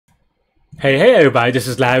Hey everybody, this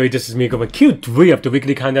is Larry, this is me going Q3 of the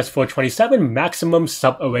weekly contest for 27 maximum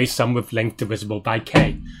subarray sum with length divisible by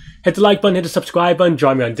K. Hit the like button, hit the subscribe button,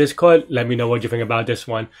 join me on Discord, let me know what you think about this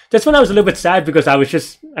one. This one I was a little bit sad because I was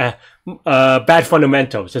just bad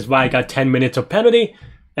fundamentals. That's why I got 10 minutes of penalty,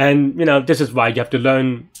 and you know, this is why you have to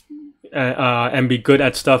learn and be good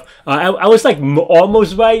at stuff. I was like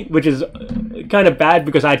almost right, which is kind of bad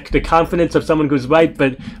because I had the confidence of someone who's right,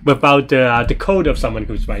 but without the code of someone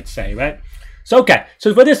who's right, say, right? So okay,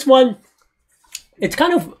 so for this one, it's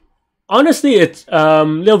kind of, honestly, it's a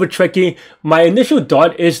little bit tricky. My initial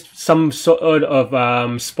thought is some sort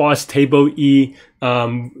of sparse table E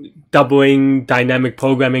doubling dynamic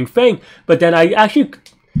programming thing, but then I actually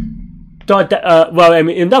thought that, well, I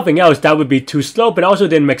mean, if nothing else, that would be too slow, but also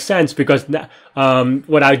didn't make sense because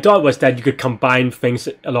what I thought was that you could combine things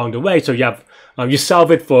along the way. So you have, you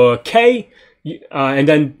solve it for K, and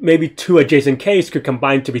then maybe two adjacent K's could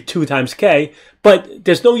combine to be 2 times K, but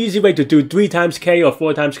there's no easy way to do 3 times K or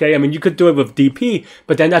 4 times K. I mean, you could do it with DP,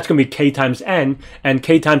 but then that's going to be K times N, and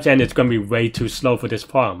K times N is going to be way too slow for this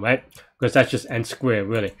problem, right? Because that's just N squared,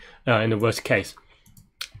 really, in the worst case.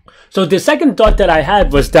 So the second thought that I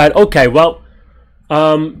had was that, okay, well,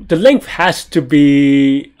 the length has to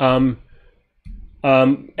be, and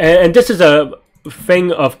this is a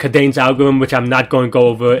thing of Cadane's algorithm, which I'm not going to go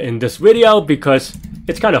over in this video because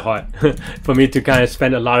it's kind of hard for me to kind of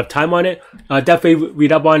spend a lot of time on it. Definitely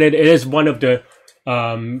read up on it. It is one of the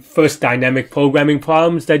first dynamic programming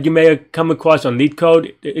problems that you may have come across on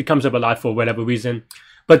Leetcode. It comes up a lot for whatever reason.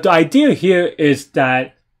 But the idea here is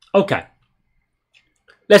that, okay,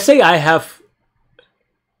 let's say I have,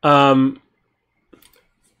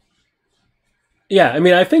 yeah, I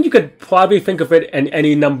mean, I think you could probably think of it in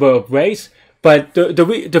any number of ways. But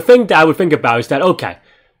the thing that I would think about is that, okay,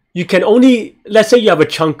 you can only, let's say you have a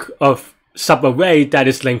chunk of subarray that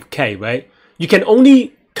is length K, right? You can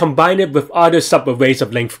only combine it with other subarrays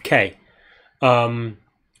of length K, and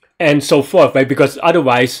so forth, right? Because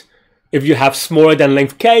otherwise, if you have smaller than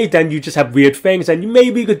length K, then you just have weird things, and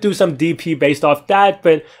maybe you could do some DP based off that.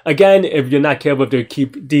 But again, if you're not careful to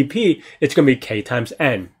keep DP, it's going to be K times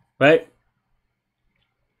N, right?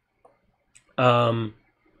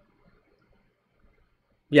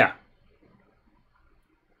 Yeah.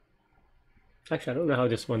 Actually, I don't know how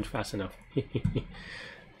this one's fast enough.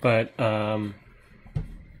 But, yeah,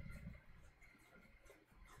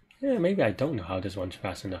 maybe I don't know how this one's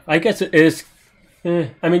fast enough. I guess it is.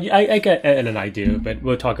 I mean, I get an idea, but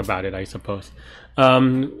we'll talk about it, I suppose.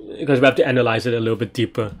 Because we have to analyze it a little bit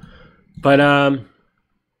deeper. But,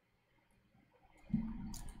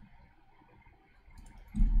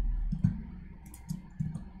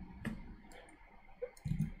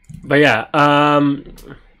 yeah,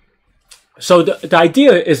 so the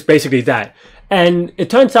idea is basically that. And it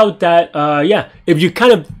turns out that, yeah, if you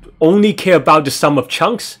kind of only care about the sum of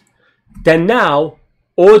chunks, then now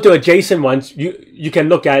all the adjacent ones, you can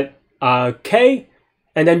look at K,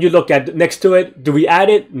 and then you look at next to it, do we add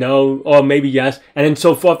it? No, or maybe yes, and then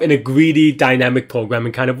so forth in a greedy dynamic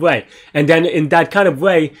programming kind of way. And then in that kind of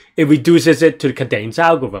way, it reduces it to Cadane's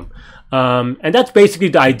algorithm. And that's basically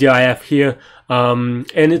the idea I have here. And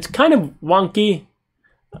it's kind of wonky,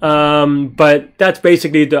 but that's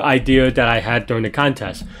basically the idea that I had during the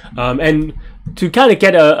contest. And to kind of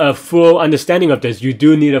get a full understanding of this, you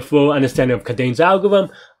do need a full understanding of Cadane's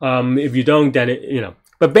algorithm. If you don't, then it, you know.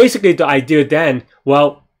 But basically the idea then,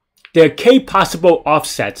 well, there are K possible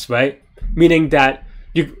offsets, right? Meaning that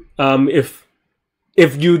you, if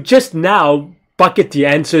you just now bucket the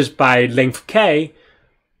answers by length K,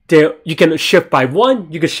 there, you can shift by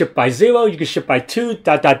 1, you can shift by 0, you can shift by 2, ...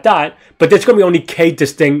 But there's going to be only K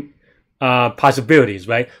distinct possibilities,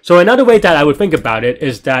 right? So another way that I would think about it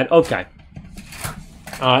is that, okay,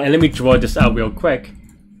 and let me draw this out real quick.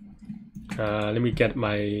 Let me get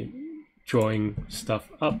my drawing stuff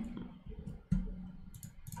up,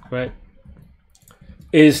 right?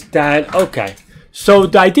 Is that, okay, so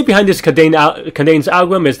the idea behind this Cadane's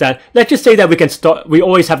algorithm is that, let's just say that we can start, we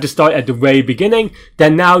always have to start at the very beginning.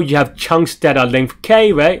 Then now you have chunks that are length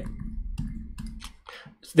K, right?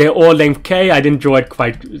 They're all length K. I didn't draw it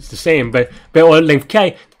quite the same, but they're all length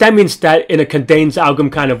K. That means that in a Cadane's algorithm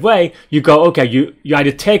kind of way, you go, okay, you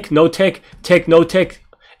either take, no take, no take.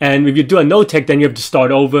 And if you do a no tick, then you have to start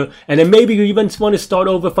over. And then maybe you even want to start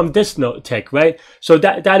over from this no tick, right? So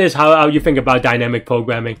that is how you think about dynamic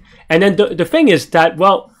programming. And then the thing is that,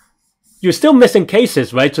 well, you're still missing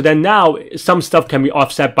cases, right? So then now some stuff can be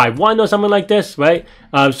offset by 1 or something like this, right?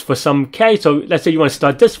 For some K. So let's say you want to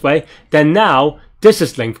start this way. Then now this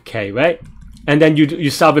is length K, right? and then you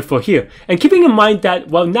solve it for here. And keeping in mind that,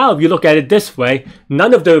 well, now if you look at it this way,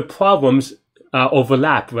 none of the problems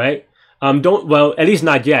overlap, right? Well, at least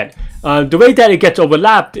not yet. The way that it gets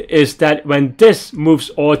overlapped is that when this moves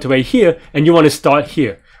all the way here, and you want to start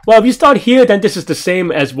here. Well, if you start here, then this is the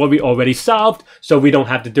same as what we already solved, so we don't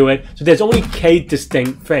have to do it. So there's only k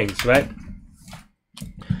distinct things, right?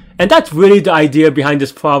 And that's really the idea behind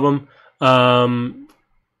this problem.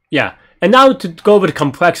 Yeah. And now to go over the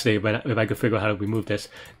complexity, if I could figure out how to remove this.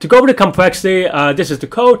 To go over the complexity, this is the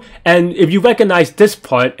code. And if you recognize this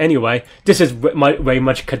part anyway, this is very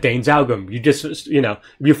much Cadane's algorithm. You just, you know,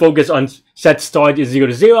 if you focus on set start is 0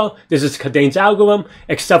 to 0, this is Cadane's algorithm,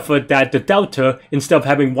 except for that the delta, instead of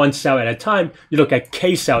having one cell at a time, you look at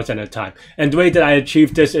k cells at a time. And the way that I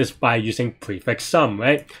achieve this is by using prefix sum,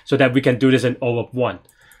 right? So that we can do this in O of 1.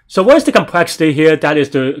 So what is the complexity here? That is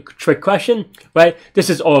the trick question, right? This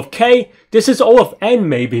is O of k. This is O of n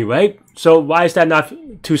maybe, right? So why is that not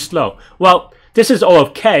too slow? Well, this is O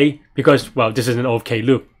of k because, well, this is an O of k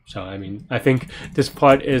loop. So, I mean, I think this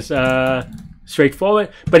part is straightforward.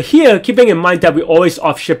 But here, keeping in mind that we always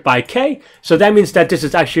offshift by k, so that means that this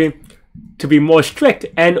is actually, to be more strict,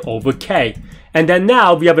 n over k. And then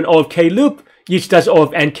now we have an O of k loop. Each does O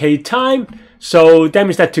of nk time. So that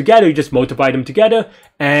means that together, you just multiply them together,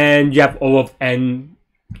 and you have O of n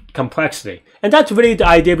complexity. And that's really the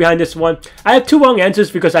idea behind this one. I have two wrong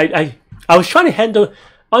answers because I was trying to handle...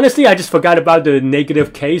 Honestly, I just forgot about the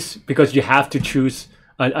negative case because you have to choose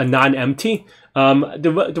a non-empty.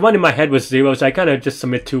 The one in my head was 0, so I kind of just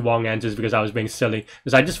submit two wrong answers because I was being silly.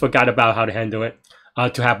 Because I just forgot about how to handle it.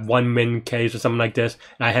 To have one min case or something like this.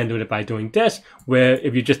 And I handled it by doing this, where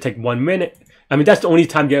if you just take 1 minute... I mean, that's the only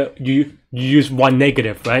time you use one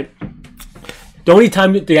negative, right? The only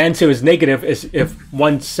time the answer is negative is if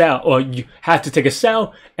one cell, or you have to take a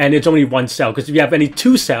cell, and it's only one cell. Because if you have any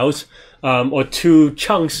two cells, or two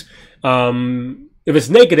chunks, if it's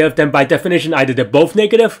negative, then by definition, either they're both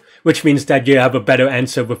negative, which means that you have a better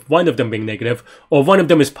answer with one of them being negative, or one of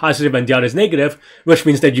them is positive and the other is negative, which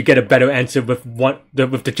means that you get a better answer with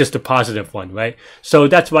just the positive one, right? So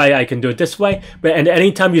that's why I can do it this way. But and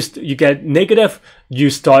anytime you get negative,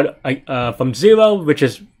 you start from 0, which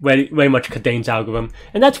is very much Cadane's algorithm,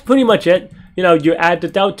 and that's pretty much it. You know, you add the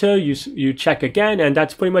delta, you check again, and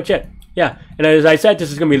that's pretty much it. Yeah, and as I said,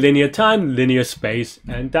 this is going to be linear time, linear space,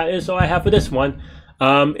 and that is all I have for this one.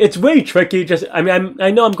 It's really tricky.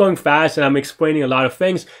 I know I'm going fast and I'm explaining a lot of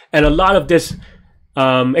things, and a lot of this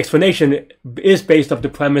explanation is based off the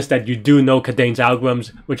premise that you do know Cadane's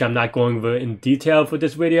algorithms, which I'm not going over in detail for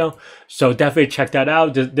this video. So definitely check that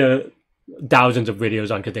out. There are thousands of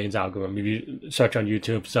videos on Cadane's algorithm if you search on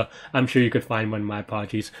YouTube, so I'm sure you could find one. My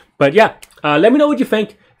apologies. But yeah, let me know what you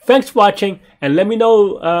think. Thanks for watching, and let me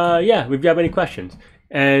know, yeah, if you have any questions.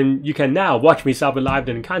 And you can now watch me solve a live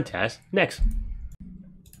in contest next.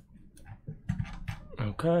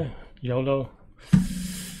 Okay, YOLO.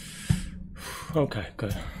 Okay,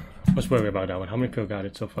 good. Let's worry about that one. How many people got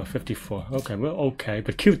it so far? 54. Okay, we're okay.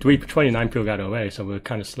 But Q3, 29 people got it already, so we're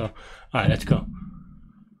kind of slow. All right, let's go.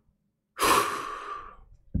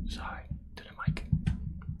 Sorry, to the mic.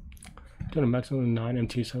 Do the maximum 9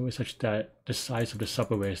 MT survey such that the size of the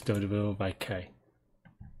subarray is divisible by K.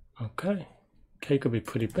 Okay. K could be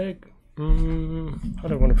pretty big. How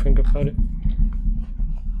do I want to think about it?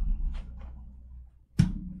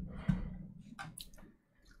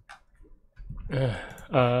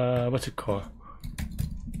 What's it called?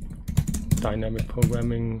 Dynamic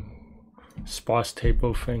programming, sparse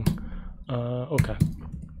table thing. Okay.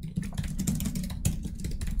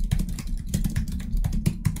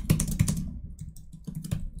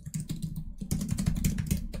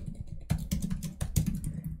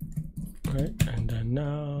 Right, and then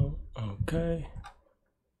now, okay.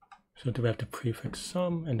 So do we have to prefix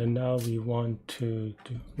sum, and then now we want to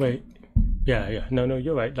do, wait. Yeah, no,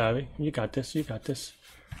 you're right, Larry. You got this,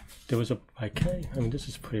 There was a k. I mean, this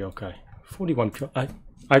is pretty okay. 41 people.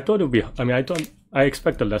 I thought it would be, I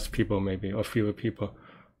expected less people maybe, or fewer people.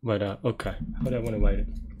 But, okay. How do I want to write it?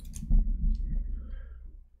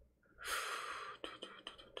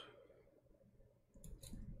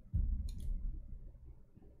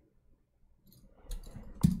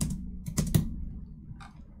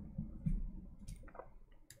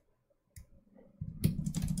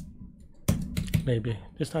 Maybe.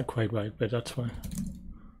 It's not quite right, but that's fine.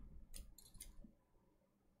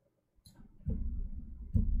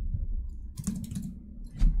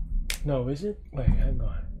 No, is it? Wait, hang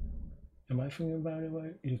on. Am I thinking about it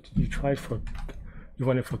right? You tried for, you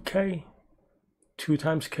want it for K, 2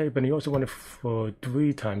 times K, but you also want it for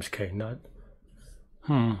 3 times K, not,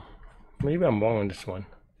 maybe I'm wrong on this one.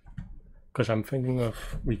 Because I'm thinking of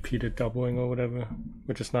repeated doubling or whatever,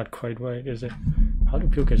 which is not quite right, is it? How do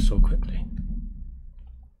people get so quickly?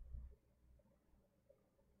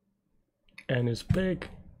 N is big.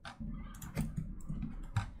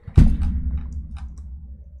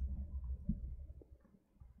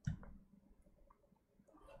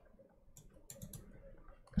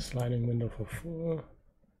 Sliding window for 4,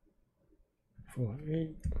 4,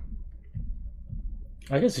 8.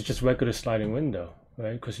 I guess it's just regular sliding window,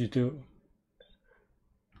 right? Because you do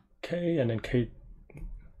K and then K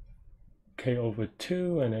over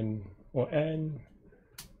 2 and then, or N,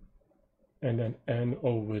 and then N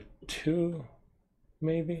over 2,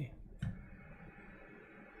 maybe?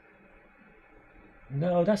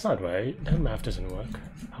 No, that's not right. That math doesn't work.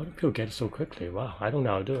 How do people get it so quickly? Wow, I don't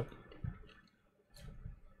know how to do it.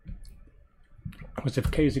 Because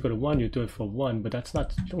if K is equal to 1, you do it for 1, but that's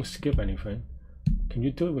not, you don't skip anything. Can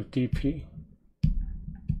you do it with DP?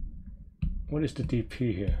 What is the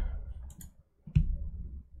DP here?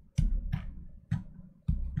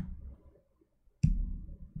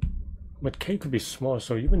 But K could be small,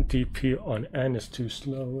 so even DP on N is too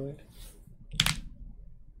slow, right?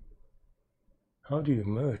 How do you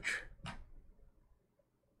merge?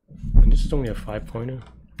 And this is only a 5-pointer.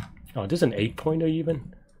 Oh, this is an 8-pointer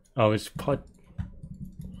even? Oh, it's part.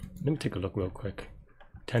 Let me take a look real quick.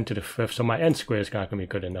 10 to the 5th. So my N square is not going to be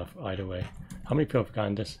good enough either way. How many people have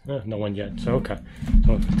gotten this? No one yet. So okay.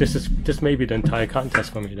 So this may be the entire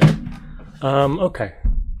contest for me then. Okay.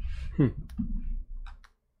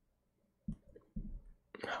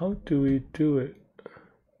 How do we do it?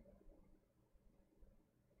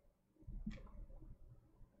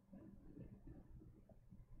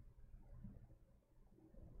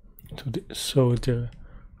 So the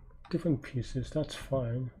different pieces, that's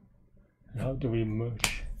fine. How do we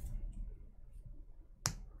merge?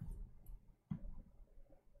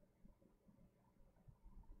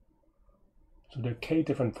 So there are K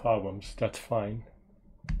different problems, that's fine.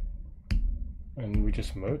 And we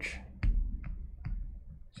just merge.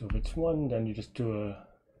 So if it's 1, then you just do a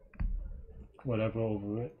whatever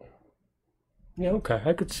over it. Yeah, okay,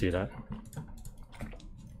 I could see that.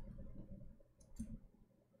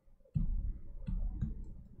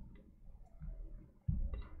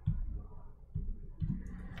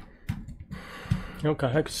 Okay,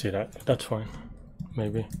 I could see that. That's fine.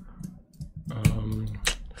 Maybe.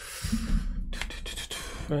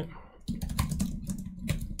 Right.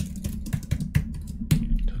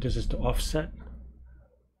 So this is the offset.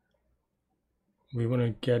 We want to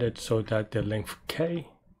get it so that the length K.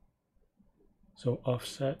 So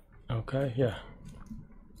offset. Okay, yeah.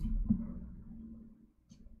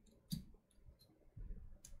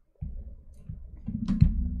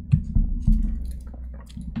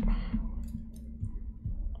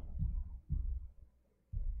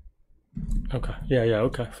 Okay, yeah,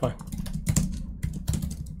 okay, fine.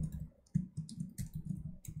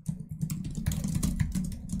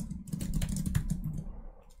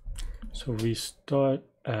 So we start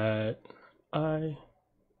at I,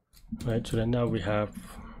 right? So then now we have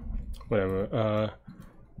whatever.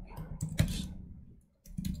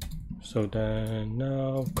 So then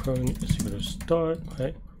now current is equal to start,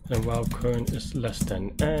 right? And while current is less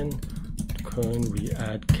than N, current we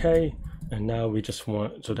add K. And now we just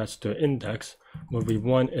want, so that's the index. What we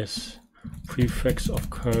want is prefix of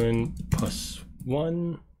current plus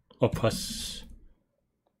 1 or plus,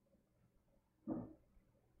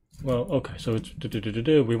 well, okay, so it's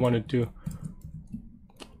we want to do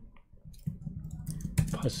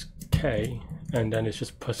plus K, and then it's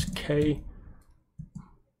just plus K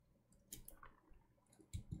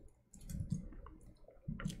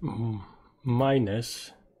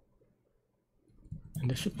minus, and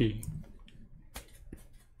this should be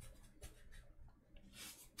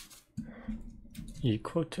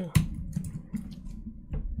equal to,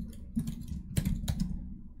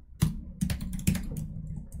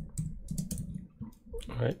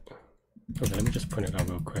 right? Okay, let me just print it out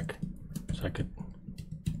real quick so I could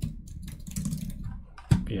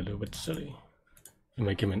be a little bit silly. You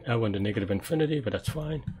might give me an L in the negative infinity, but that's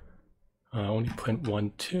fine. Only print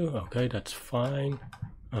 1, 2. Okay, that's fine.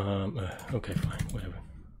 Okay, fine, whatever.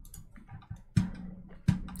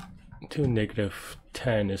 To negative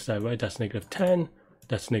 10, is that right? That's negative 10.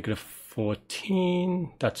 That's negative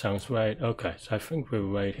 14. That sounds right. Okay, so I think we're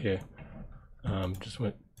right here.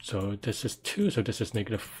 So this is 2, so this is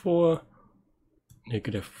negative 4,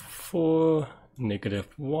 negative 4, negative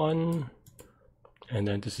 1, and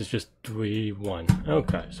then this is just 3, 1.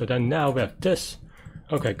 Okay, so then now we have this.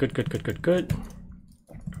 Okay, good.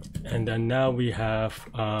 And then now we have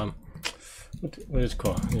what is it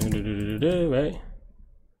called? Right?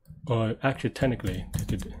 or actually technically,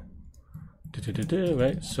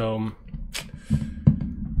 right? So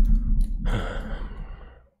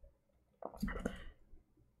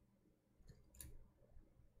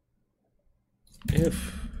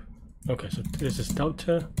if, okay, so this is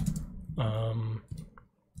delta.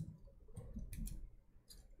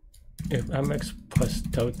 If mx plus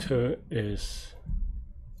delta is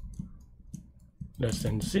less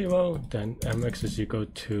than 0, then mx is equal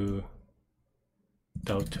to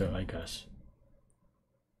delta, I guess.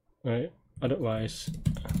 Right? Otherwise,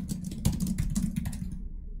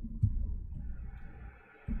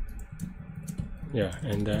 yeah,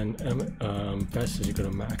 and then best is equal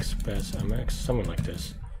to max best mx, something like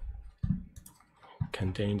this.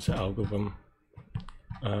 Contains the algorithm.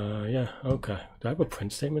 Yeah, okay. Do I have a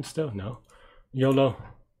print statement still? No. YOLO.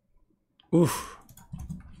 Oof.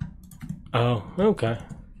 Oh, okay.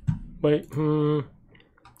 Wait,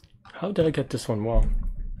 how did I get this one wrong?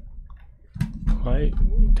 Why?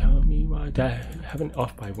 Tell me why. I have it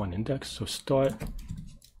off by 1 index. So start.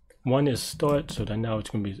 1 is start, so then now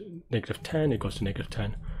it's going to be -10. It goes to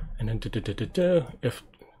 -10. And then if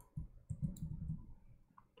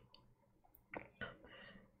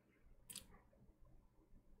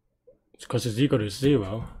because it's equal to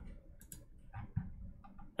 0.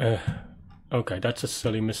 Okay, that's a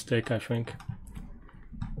silly mistake, I think.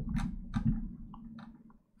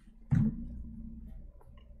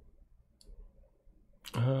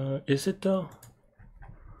 Is it though?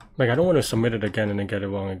 Like, I don't want to submit it again and then get it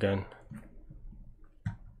wrong again.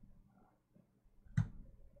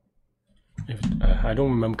 I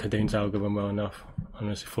don't remember Cadane's algorithm well enough,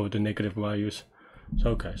 honestly, for the negative values.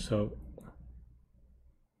 So okay, so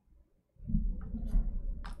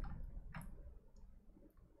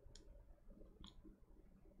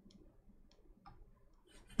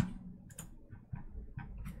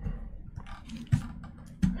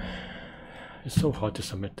it's so hard to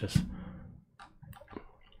submit this.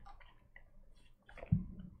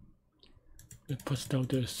 It puts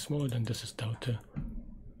delta is smaller than this is delta.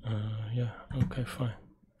 Yeah, okay, fine.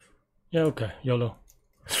 Yeah, okay, YOLO.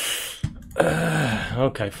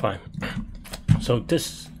 Okay, fine. So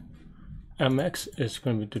this mx is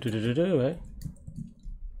going to be right?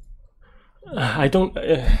 I don't.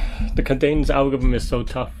 The Cadane's algorithm is so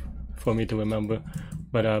tough for me to remember,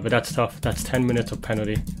 but that's tough. That's 10 minutes of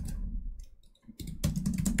penalty.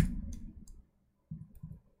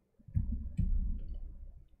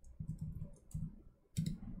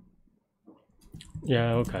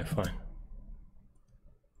 Yeah, okay, fine.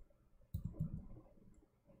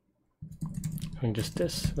 And just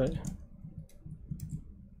this, right?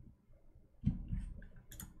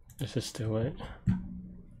 This is still right.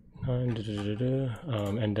 9,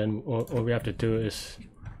 and then all we have to do is,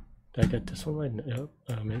 did I get this one right? Yep,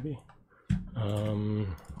 maybe.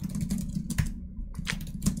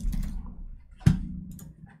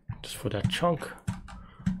 Just for that chunk.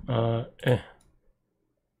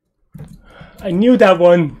 I knew that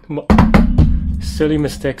one. Silly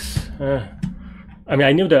mistakes. I mean,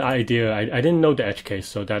 I knew the idea. I didn't know the edge case,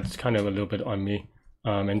 so that's kind of a little bit on me.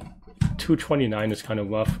 And 229 is kind of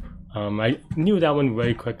rough. I knew that one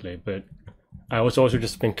very quickly, but I was also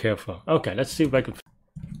just being careful. Okay, let's see if I could.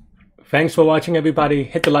 Thanks for watching, everybody.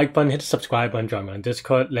 Hit the like button, hit the subscribe button, join me on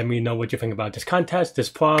Discord. Let me know what you think about this contest, this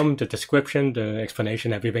problem, the description, the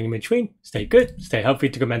explanation, everything in between. Stay good, stay healthy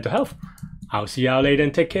to good mental health. I'll see y'all later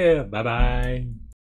and take care. Bye-bye.